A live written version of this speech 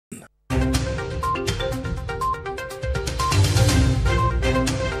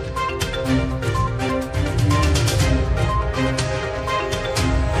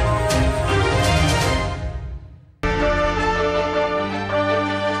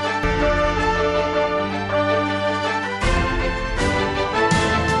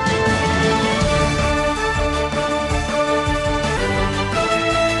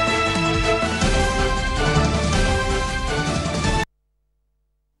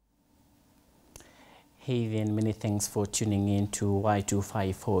Hey then, many thanks for tuning in to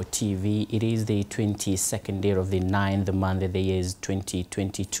Y254 TV. It is the 22nd day of the 9th month, the year is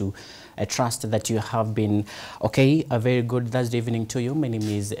 2022. I trust that you have been okay. A very good Thursday evening to you. My name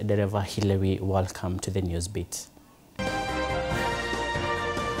is Dereva Hillary. Welcome to the news beat.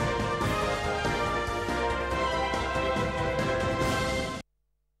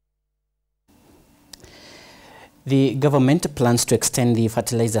 The government plans to extend the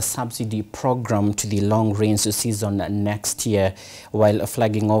fertilizer subsidy program to the long rain season next year, while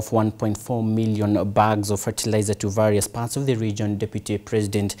flagging off 1.4 million bags of fertilizer to various parts of the region. Deputy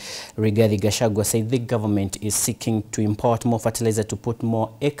President Rigathi Gachagua said the government is seeking to import more fertilizer to put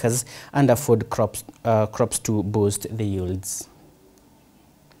more acres under food crops to boost the yields.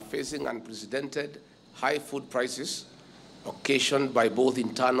 Facing unprecedented high food prices occasioned by both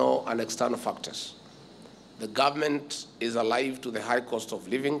internal and external factors, the government is alive to the high cost of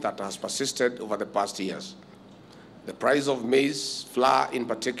living that has persisted over the past years. The price of maize flour in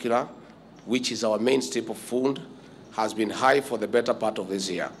particular, which is our main staple food, has been high for the better part of this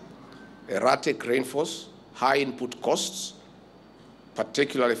year. Erratic rainfalls, high input costs,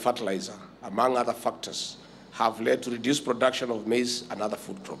 particularly fertilizer, among other factors, have led to reduced production of maize and other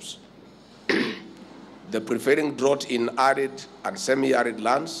food crops. The prevailing drought in arid and semi-arid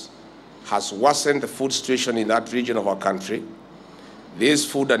lands has worsened the food situation in that region of our country. This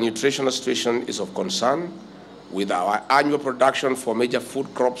food and nutritional situation is of concern, with our annual production for major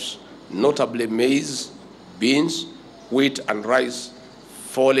food crops, notably maize, beans, wheat, and rice,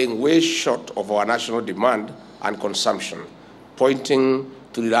 falling way short of our national demand and consumption, pointing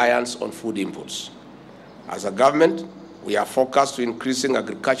to reliance on food inputs. As a government, we are focused to increasing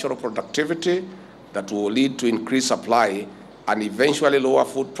agricultural productivity that will lead to increased supply and eventually lower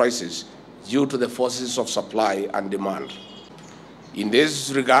food prices due to the forces of supply and demand. In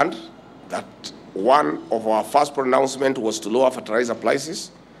this regard, that one of our first pronouncements was to lower fertilizer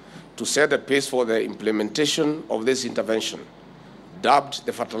prices to set the pace for the implementation of this intervention, dubbed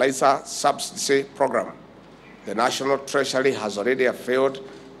the Fertilizer Subsidy Program. The National Treasury has already availed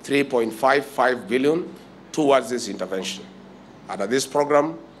 $3.55 billion towards this intervention. Under this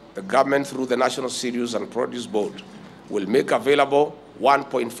program, the government, through the National Cereals and Produce Board, will make available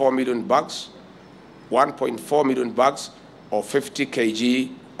 1.4 million bags or 50 kg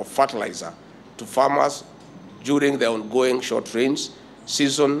of fertilizer to farmers during the ongoing short rains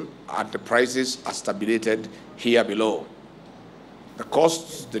season at the prices as stipulated here below.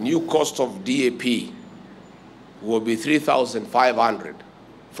 The new cost of DAP will be $3,500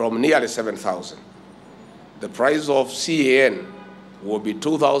 from nearly $7,000. The price of CAN will be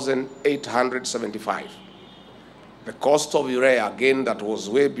 $2,875. The cost of urea, again, that was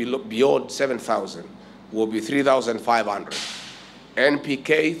way beyond $7,000, will be $3,500.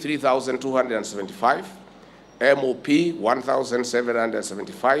 NPK, $3,275. MOP,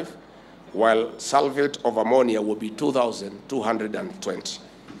 $1,775, while sulfate of ammonia will be $2,220.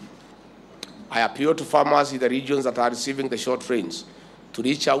 I appeal to farmers in the regions that are receiving the short rains to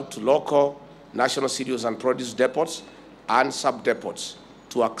reach out to local national cereals and produce depots and sub-depots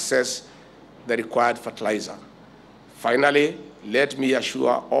to access the required fertilizer. Finally, let me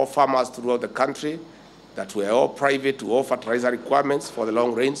assure all farmers throughout the country that we are all private to all fertilizer requirements for the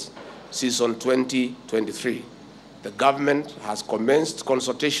long rains season 2023. The government has commenced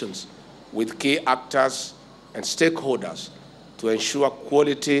consultations with key actors and stakeholders to ensure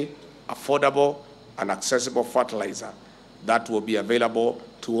quality, affordable, and accessible fertilizer that will be available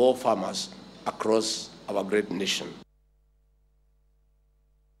to all farmers across our great nation.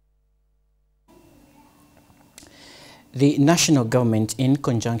 The national government, in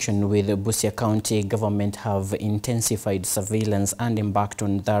conjunction with the Busia County government, have intensified surveillance and embarked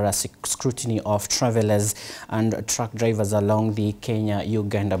on thorough scrutiny of travelers and truck drivers along the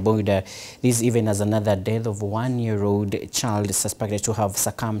Kenya-Uganda border. This even as another death of a one-year-old child suspected to have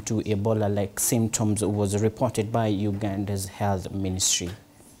succumbed to Ebola-like symptoms was reported by Uganda's health ministry.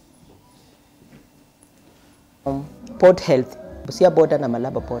 Port Health, Busia border na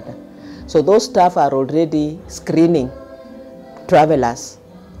Malaba border. So those staff are already screening travelers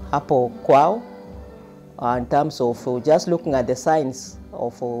hapo kwao in terms of just looking at the signs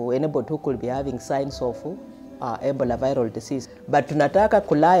of anybody who could be having signs of Ebola viral disease. But tunataka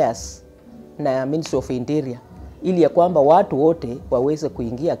kulias na Ministry of Interior ili ya kwamba watu wote waweze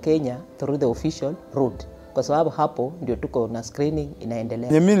kuingia Kenya through the official route, kwa sababu hapo ndio tuko na screening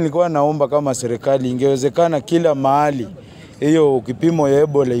inaendelea. Mimi nilikuwa naomba kama serikali ingewezekana kila mahali hiyo kipimo ya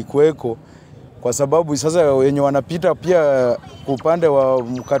Ebola ikuweko, kwa sababu sasa wenye wanapita pia upande wa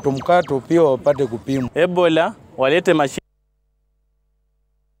mkato pia wapate kupimwa. Ebola walete mashine.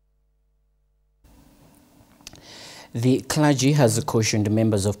 The clergy has cautioned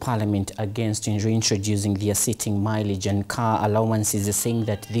members of parliament against reintroducing their sitting mileage and car allowances, saying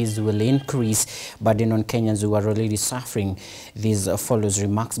that these will increase burden on Kenyans who are already suffering. This follows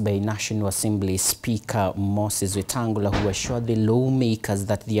remarks by National Assembly Speaker Moses Wetangula, who assured the lawmakers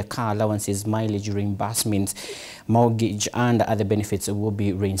that their car allowances, mileage reimbursements, mortgage and other benefits will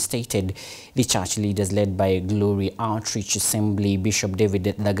be reinstated. The church leaders, led by Glory Outreach Assembly Bishop David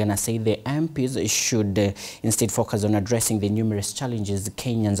Dagana, say the MPs should instead focus on addressing the numerous challenges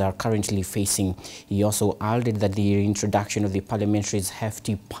Kenyans are currently facing. He also added that the reintroduction of the parliamentary's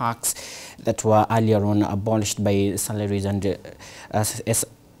hefty perks that were earlier on abolished by salaries and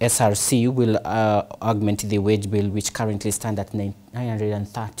SRC will augment the wage bill, which currently stands at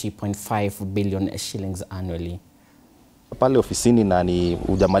 930.5 billion shillings annually. Pale ofisini na ni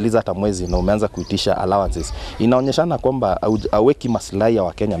hujamaliza hata mwezi na umeanza kuitisha allowances, inaonyeshana kwamba hauweki maslahi ya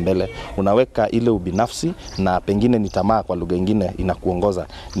Wakenya mbele, unaweka ile ubinafsi na pengine ni tamaa, kwa lugha nyingine inakuongoza.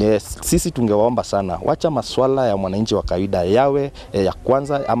 Sisi tungewaomba sana, wacha maswala ya mwananchi wa kawaida yawe ya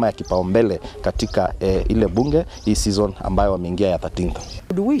kwanza ama ya kipaumbele katika ile bunge hii season ambayo wameingia ya 13th.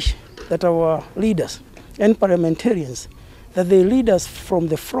 We wish that our leaders and parliamentarians, that they lead us from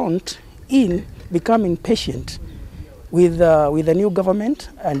the front in becoming patient with the new government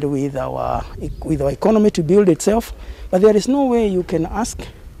and with our economy to build itself. But there is no way you can ask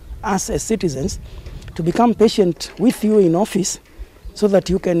us as citizens to become patient with you in office so that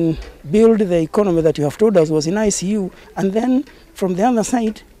you can build the economy that you have told us was in ICU, and then from the other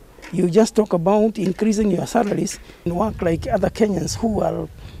side you just talk about increasing your salaries and work like other Kenyans who are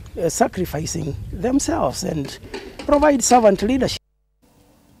sacrificing themselves and provide servant leadership.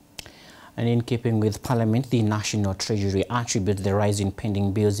 And in keeping with Parliament, the National Treasury attributes the rise in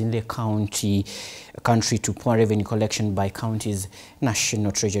pending bills in the country to poor revenue collection by counties.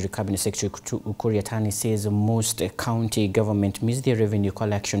 National Treasury Cabinet Secretary Ukur Yatani says most county government miss their revenue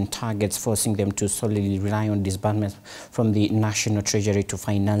collection targets, forcing them to solely rely on disbursements from the National Treasury to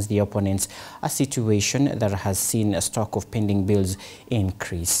finance the opponents, a situation that has seen a stock of pending bills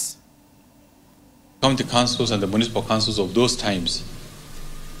increase. County councils and the municipal councils of those times,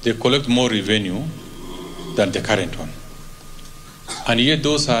 they collect more revenue than the current one. And yet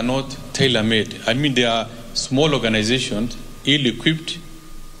those are not tailor-made. I mean, they are small organizations, ill-equipped,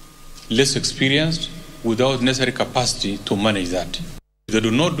 less experienced, without necessary capacity to manage that. If they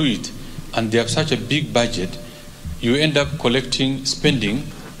do not do it, and they have such a big budget, you end up spending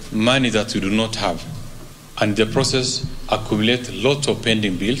money that you do not have. And the process accumulates lots of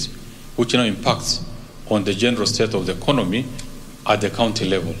pending bills, which now impacts on the general state of the economy at the county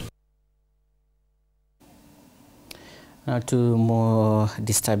level. Now to more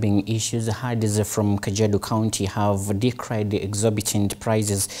disturbing issues. Herders from Kajiado County have decried the exorbitant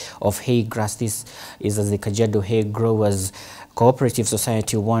prices of hay grass. This is as the Kajiado Hay Growers Cooperative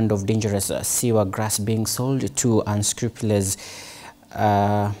Society warned of dangerous sewer grass being sold to unscrupulous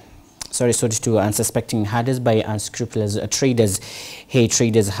sold to unsuspecting herders by unscrupulous traders. Hay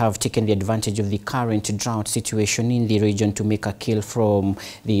traders have taken the advantage of the current drought situation in the region to make a kill from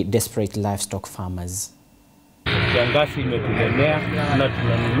the desperate livestock farmers. Kiangazi imetulemea na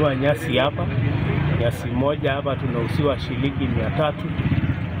tunanunua nyasi hapa. Nyasi moja hapa tunauziwa shilingi 300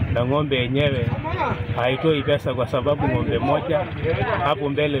 na ng'ombe yenyewe haitoi pesa kwa sababu ng'ombe moja hapo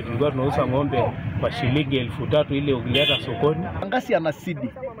mbele tulikuwa tunauza ng'ombe kwa shilingi 3000 ili ukileta sokoni. Kiangazi anasidi.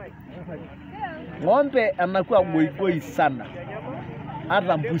 Ng'ombe anakuwa goigoi sana.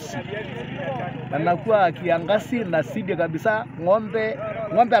 Hata mbuzi anakuwa kiangazi na sidi kabisa, ng'ombe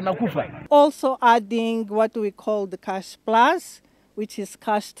anakufa. Also adding what we call the cash plus, which is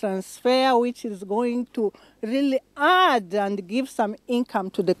cash transfer, which is going to really add and give some income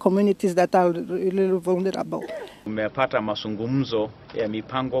to the communities that are really vulnerable. Tumepata mazungumzo ya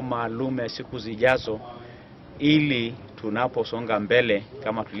mipango maalum ya siku zijazo ili tunaposonga mbele,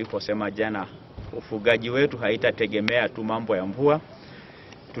 kama tuliposema jana, ufugaji wetu haitategemea tu mambo ya mvua.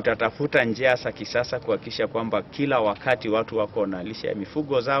 Tutatafuta njia za kisasa kuhakikisha kwamba kila wakati watu wako na lishe ya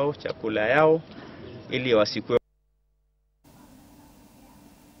mifugo zao, chakula yao, ili wasikue.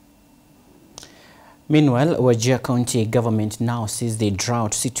 Meanwhile, Wajir County government now says the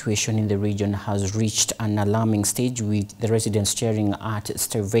drought situation in the region has reached an alarming stage, with the residents staring at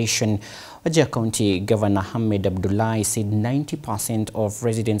starvation. Wajir County Governor Ahmed Abdullahi said 90% of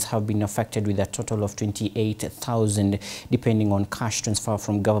residents have been affected, with a total of 28,000 depending on cash transfer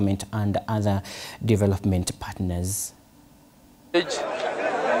from government and other development partners.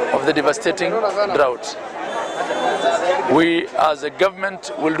 Of the devastating drought, we as a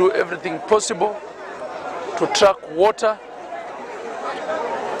government will do everything possible to track water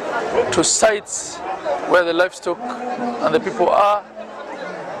to sites where the livestock and the people are.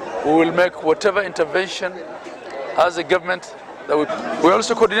 We will make whatever intervention as a government that we're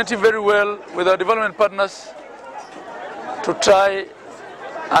also coordinating very well with our development partners to try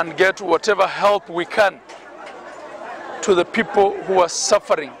and get whatever help we can to the people who are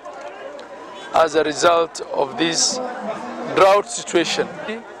suffering as a result of this drought situation.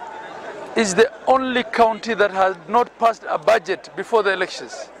 It's the only county that has not passed a budget before the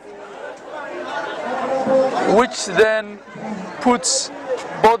elections, which then puts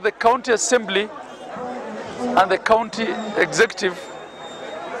both the county assembly and the county executive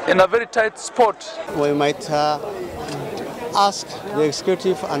in a very tight spot. We might ask the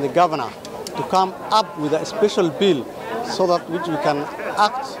executive and the governor to come up with a special bill so that which we can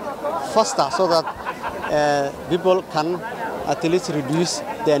act faster so that people can at least reduce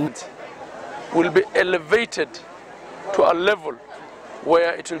the need. Will be elevated to a level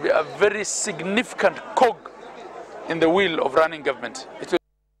where it will be a very significant cog in the wheel of running government.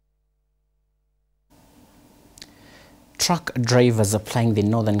 Truck drivers applying the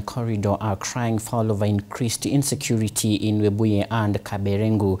Northern Corridor are crying foul over increased insecurity in Webuye and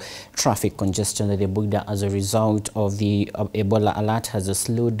Kaberengu. Traffic congestion at the border as a result of the Ebola alert has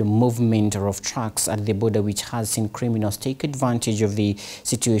slowed the movement of trucks at the border, which has seen criminals take advantage of the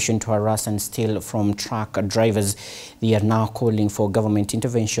situation to harass and steal from truck drivers. They are now calling for government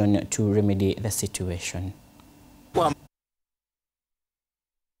intervention to remedy the situation.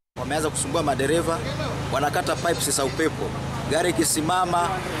 Wameanza kusumbua madereva, wanakata pipes za upepo. Gari ikisimama,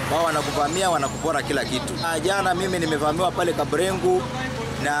 wao wanakuvamia, wanakupora kila kitu. Jana mimi nimevamiwa pale Kabrengu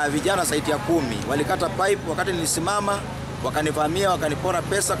na vijana zaidi ya 10. Walikata pipe wakati nilisimama, wakanivamia, wakanipora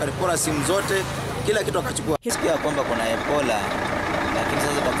pesa, wakanipora simu zote, kila kitu wakachukua. Sikia kwamba kuna Ebola, lakini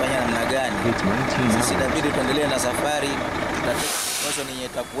sasa tutafanya namna gani? Sisi inabidi tuendelee na safari, tutatosha ni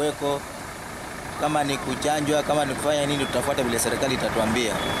itakuweko. Kama ni kuchanjwa, kama ni kufanya nini, tutafuata vile serikali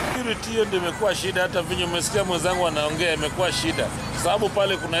itatuambia. Security hiyo ndio imekuwa shida, hata vinyo umesikia mwenzangu anaongea imekuwa shida. Sababu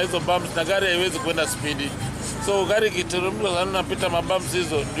pale kuna hizo bumps na gari haiwezi kwenda spidi. So gari kiteremka sana napita mabumps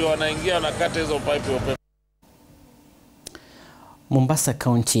hizo ndio wanaingia wanakata hizo pipe open. Mombasa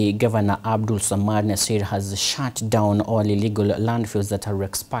County Governor Abdul Samad Nasir has shut down all illegal landfills that are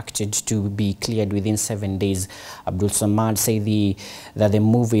expected to be cleared within 7 days. Abdul Samad said that the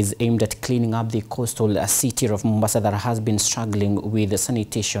move is aimed at cleaning up the coastal city of Mombasa that has been struggling with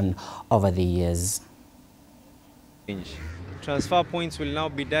sanitation over the years. Transfer points will now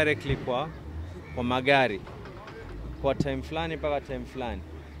be directly kwa magari. Kwa time flani mpaka time flani.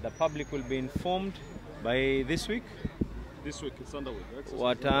 The public will be informed by this week. This week it's underway.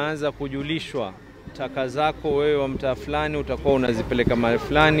 Wataanza kujulishwa taka zako wewe wa mtaa fulani utakuwa unazipeleka mahali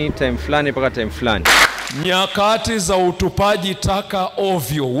fulani time fulani mpaka time fulani. Nyakati za utupaji taka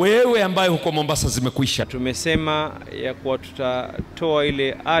ovyo wewe ambaye huko Mombasa zimekwisha. Tumesema ya kuwa tutatoa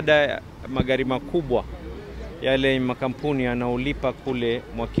ile ada ya magari makubwa yale makampuni yanaolipa kule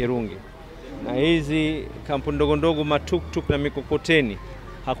Mwakirungi. Na hizi kampuni ndogo ndogo matuktuk na mikokoteni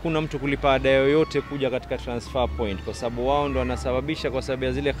hakuna mtu kulipa ada yoyote kuja katika transfer point kwa sababu wao ndo wanasababisha kwa sababu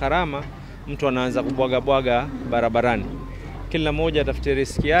ya zile gharama mtu anaanza kubwaga barabarani. Kila mmoja atafute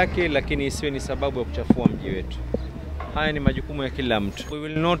riski yake lakini isiwe ni sababu ya kuchafua mji wetu. Haya ni majukumu ya kila mtu. We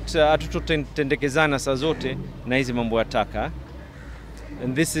will not hatutotendekezana saa zote na hizi mambo ya taka.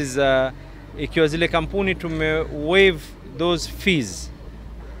 And this is ikiwa zile kampuni waive those fees,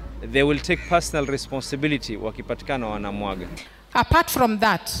 they will take personal responsibility wakipatikana wanamwaga. Apart from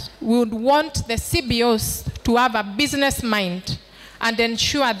that, we would want the CBOs to have a business mind and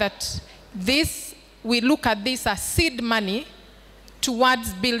ensure that we look at this as seed money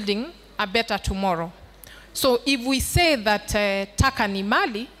towards building a better tomorrow. So if we say that taka ni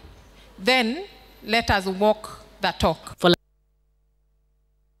mali, then let us walk the talk.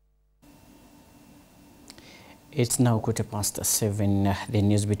 It's now 7:15. The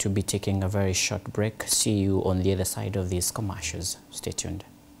news bit will be taking a very short break. See you on the other side of these commercials. Stay tuned.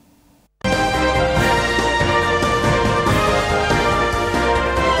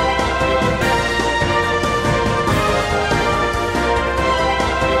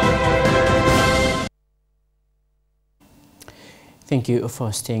 Thank you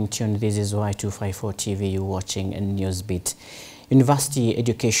for staying tuned. This is Y254 TV. You're watching a Newsbeat. University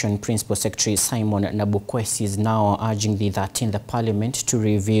Education Principal Secretary Simon Nabukwesi is now urging the 13th Parliament to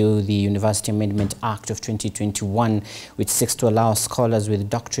review the University Amendment Act of 2021, which seeks to allow scholars with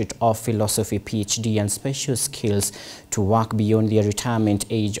doctorate of philosophy, PhD and special skills to work beyond their retirement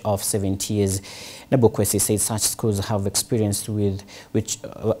age of 70 years. Nabukwesi said such schools have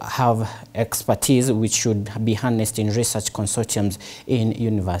expertise which should be harnessed in research consortiums in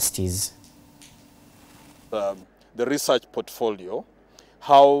universities. the research portfolio,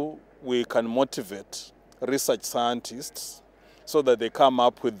 how we can motivate research scientists so that they come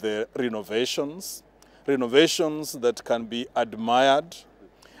up with the renovations that can be admired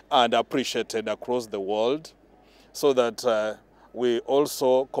and appreciated across the world, so that we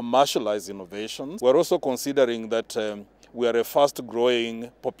also commercialize innovations. We're also considering that we are a fast-growing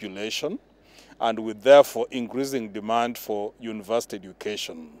population, and with therefore increasing demand for university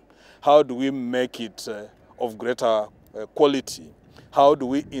education. How do we make it of greater quality? How do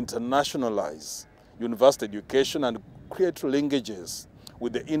we internationalize university education and create linkages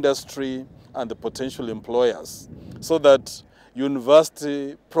with the industry and the potential employers, so that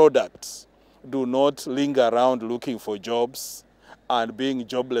university products do not linger around looking for jobs and being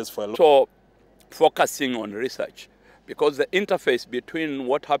jobless for a long time? So focusing on research, because the interface between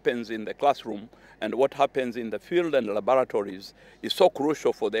what happens in the classroom and what happens in the field and laboratories is so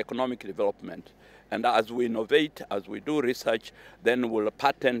crucial for the economic development. And as we innovate, as we do research, then we'll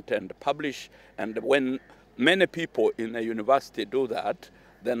patent and publish. And when many people in a university do that,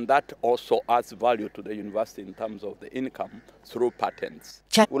 then that also adds value to the university in terms of the income through patents.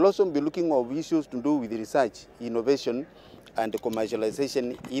 We'll also be looking at issues to do with research, innovation, and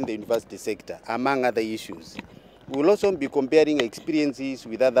commercialization in the university sector, among other issues. We'll also be comparing experiences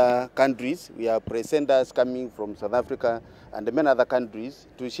with other countries. We have presenters coming from South Africa and many other countries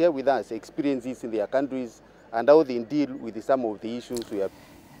to share with us experiences in their countries and how they deal with some of the issues we have.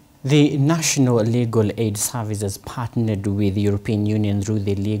 The National Legal Aid Service has partnered with the European Union through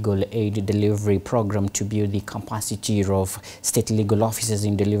the Legal Aid Delivery Program to build the capacity of state legal officers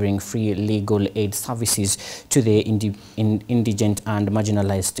in delivering free legal aid services to the indigent and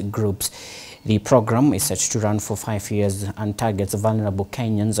marginalized groups. The program is set to run for 5 years and targets vulnerable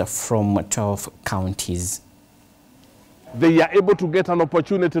Kenyans from 12 counties. They are able to get an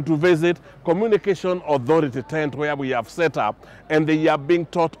opportunity to visit Communication Authority tent where we have set up, and they are being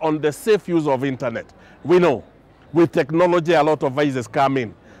taught on the safe use of internet. We know with technology a lot of vices come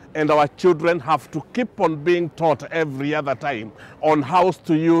in, and our children have to keep on being taught every other time on how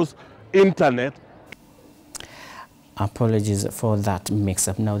to use internet. Apologies for that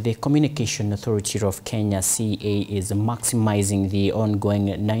mix-up. Now, the Communication Authority of Kenya, CA, is maximizing the ongoing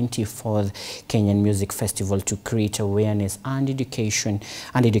 94th Kenyan Music Festival to create awareness and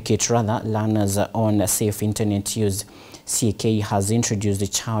educate learners on safe internet use. CK has introduced the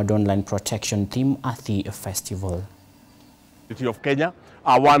Child Online Protection theme at the festival. The of Kenya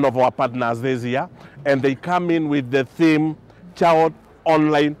are one of our partners this year, and they come in with the theme Child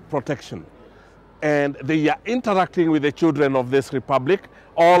Online Protection. And they are interacting with the children of this republic.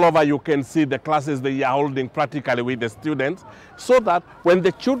 All over you can see the classes they are holding practically with the students, so that when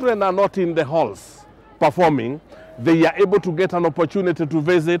the children are not in the halls performing, they are able to get an opportunity to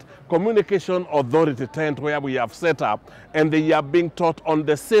visit Communication Authority tent where we have set up, and they are being taught on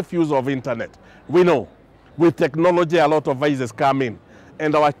the safe use of internet. We know with technology a lot of vices come in,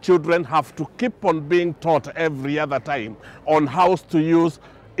 and our children have to keep on being taught every other time on how to use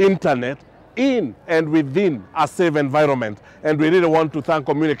internet in and within a safe environment. And we really want to thank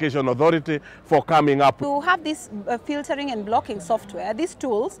Communication Authority for coming up. To have this filtering and blocking software, these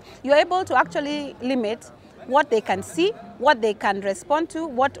tools, you're able to actually limit what they can see, what they can respond to,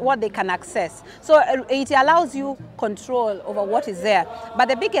 what they can access. So it allows you control over what is there. But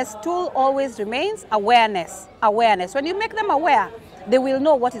the biggest tool always remains awareness. Awareness. When you make them aware, they will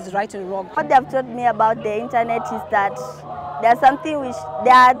know what is right and wrong. What they have taught me about the internet is that there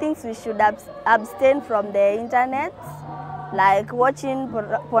are things we should abstain from the internet, like watching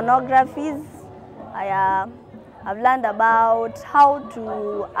pornographies. I've learned about how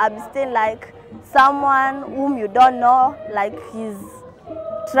to abstain, like someone whom you don't know, like he's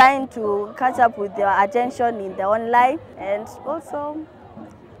trying to catch up with your attention in the online, and also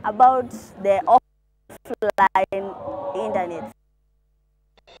about the offline internet.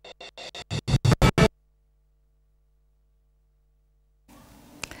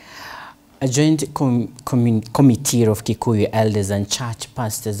 A joint committee of Kikuyu elders and church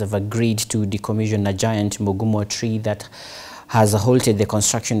pastors have agreed to decommission a giant Mugumo tree that has halted the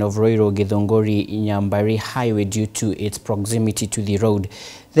construction of Roiro Githongori Nyambari Highway due to its proximity to the road.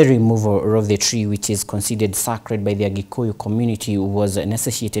 The removal of the tree, which is considered sacred by the Gikuyu community, was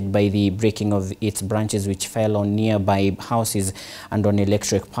necessitated by the breaking of its branches, which fell on nearby houses and on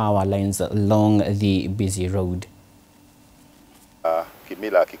electric power lines along the busy road.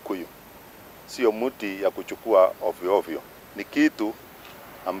 Kimila Kikuyu sio muti ya kuchukua ovyo ovyo, ni kitu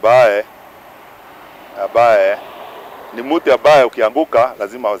ambaye ni muti ambaye ukianguka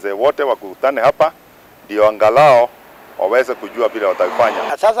lazima wazee wote wakutane hapa ndio angalao waweze kujua vile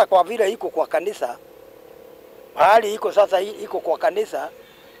watafanya. Sasa kwa vile iko kwa kanisa, Mahali iko sasa, iko kwa kanisa.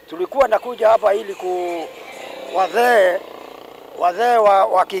 Tulikuwa nakuja hapa ili wazee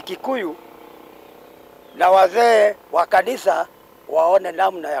wa Kikuyu na wazee wa kanisa waone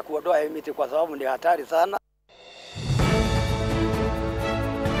namna ya kuondoa hii miti kwa sababu ni hatari sana.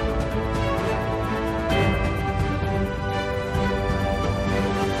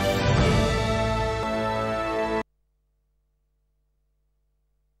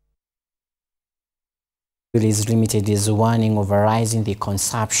 Is Limited is warning of a rise in the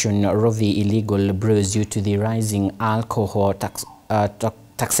consumption of the illegal brews due to the rising alcohol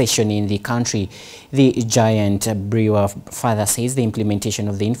taxation in the country. The giant brewer further says the implementation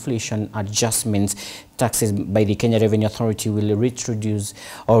of the inflation adjustments taxes by the Kenya Revenue Authority will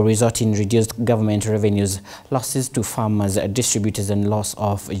result in reduced government revenues, losses to farmers, distributors and loss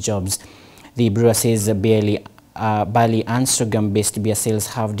of jobs. The brewer says barley and sorghum-based beer sales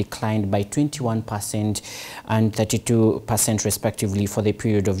have declined by 21% and 32% respectively for the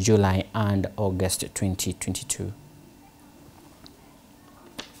period of July and August 2022.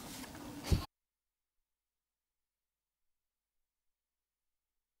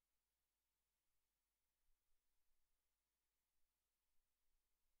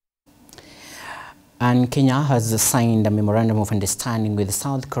 And Kenya has signed a memorandum of understanding with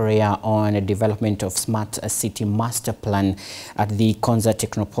South Korea on a development of smart city master plan at the Konza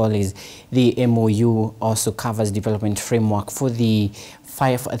Technopolis. The MOU also covers development framework for the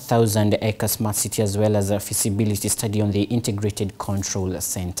 5,000-acre smart city as well as a feasibility study on the integrated control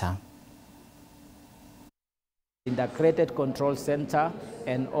center. Integrated control center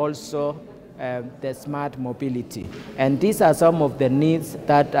and also the smart mobility. And these are some of the needs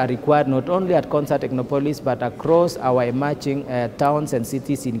that are required not only at Konza Technopolis but across our emerging towns and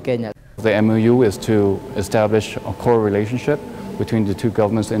cities in Kenya. The MOU is to establish a core relationship between the two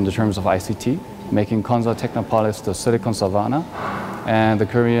governments in the terms of ICT, making Konza Technopolis the Silicon Savannah, and the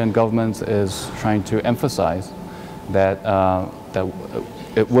Korean government is trying to emphasize that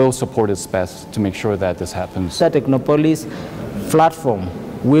it will support its best to make sure that this happens. The Technopolis platform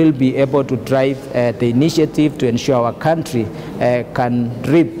will be able to drive the initiative to ensure our country can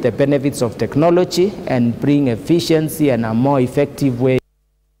reap the benefits of technology and bring efficiency and a more effective way.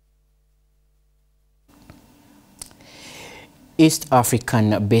 East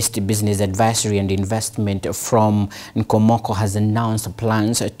African-based business advisory and investment from Nkomoko has announced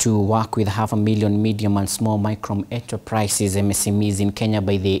plans to work with 500,000 medium and small micro enterprises MSMEs in Kenya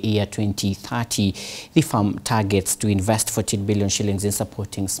by the year 2030. The firm targets to invest 14 billion shillings in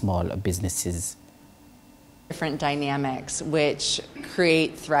supporting small businesses. Different dynamics which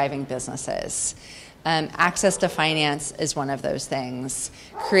create thriving businesses. Access to finance is one of those things.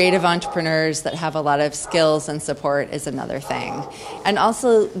 Creative entrepreneurs that have a lot of skills and support is another thing. And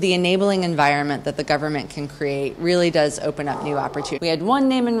also the enabling environment that the government can create really does open up new opportunities. We had one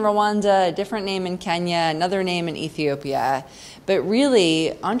name in Rwanda, a different name in Kenya, another name in Ethiopia. But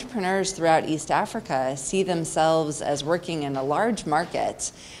really, entrepreneurs throughout East Africa see themselves as working in a large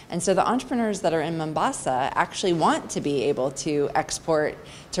market. And so the entrepreneurs that are in Mombasa actually want to be able to export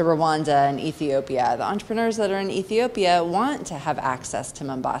to Rwanda and Ethiopia. The entrepreneurs that are in Ethiopia want to have access to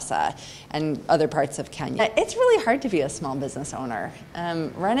Mombasa and other parts of Kenya. It's really hard to be a small business owner.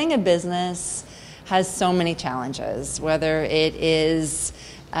 Running a business has so many challenges, whether it is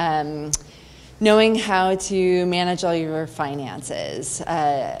knowing how to manage all your finances,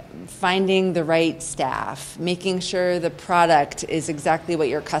 finding the right staff, making sure the product is exactly what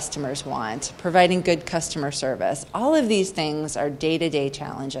your customers want, providing good customer service. All of these things are day-to-day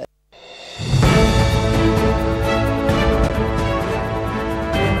challenges.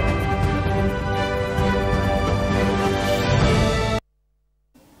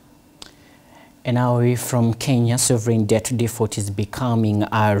 And now away from Kenya, sovereign debt default is becoming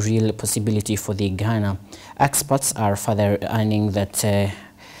a real possibility for the Ghana. Experts are further warning that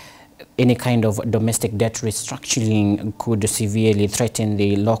any kind of domestic debt restructuring could severely threaten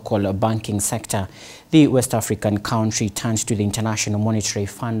the local banking sector. The West African country turned to the International Monetary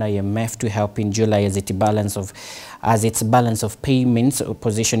Fund (IMF) to help in July as its balance of payments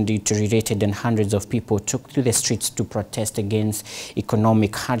position deteriorated and hundreds of people took to the streets to protest against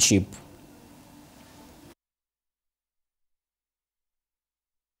economic hardship.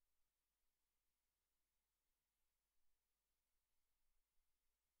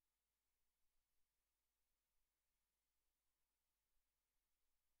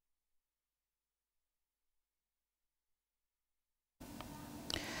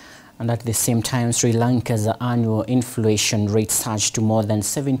 And at the same time, Sri Lanka's annual inflation rate surged to more than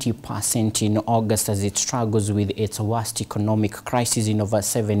 70% in August as it struggles with its worst economic crisis in over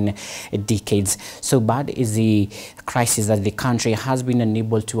 7 decades. So bad is the crisis that the country has been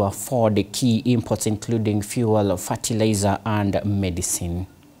unable to afford key imports, including fuel, fertilizer, and medicine.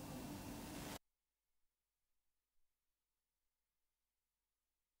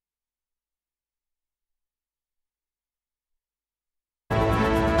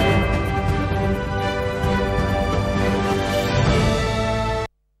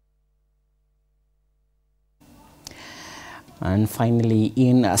 And finally,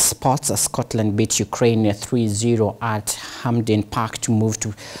 in sports, Scotland beat Ukraine 3-0 at Hampden Park to move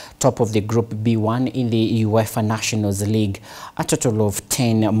to top of the Group B1 in the UEFA Nations League. A total of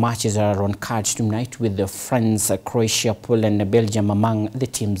 10 matches are on cards tonight, with France, Croatia, Poland, and Belgium among the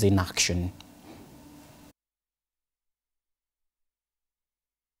teams in action.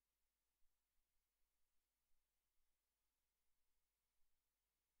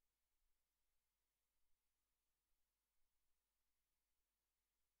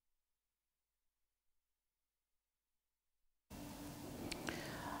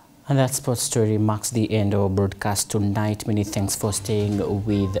 And that sports story marks the end of our broadcast tonight. Many thanks for staying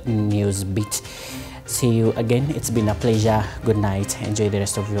with Newsbeat. See you again. It's been a pleasure. Good night. Enjoy the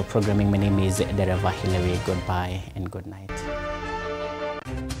rest of your programming. My name is Dereva. Goodbye and good night.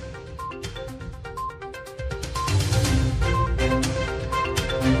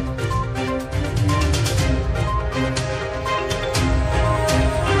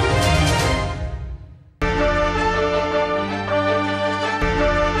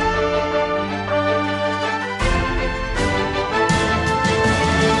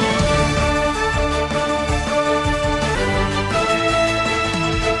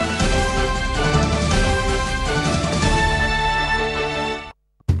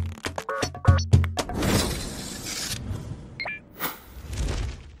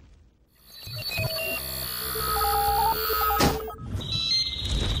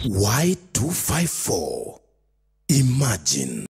 Y254. Imagine.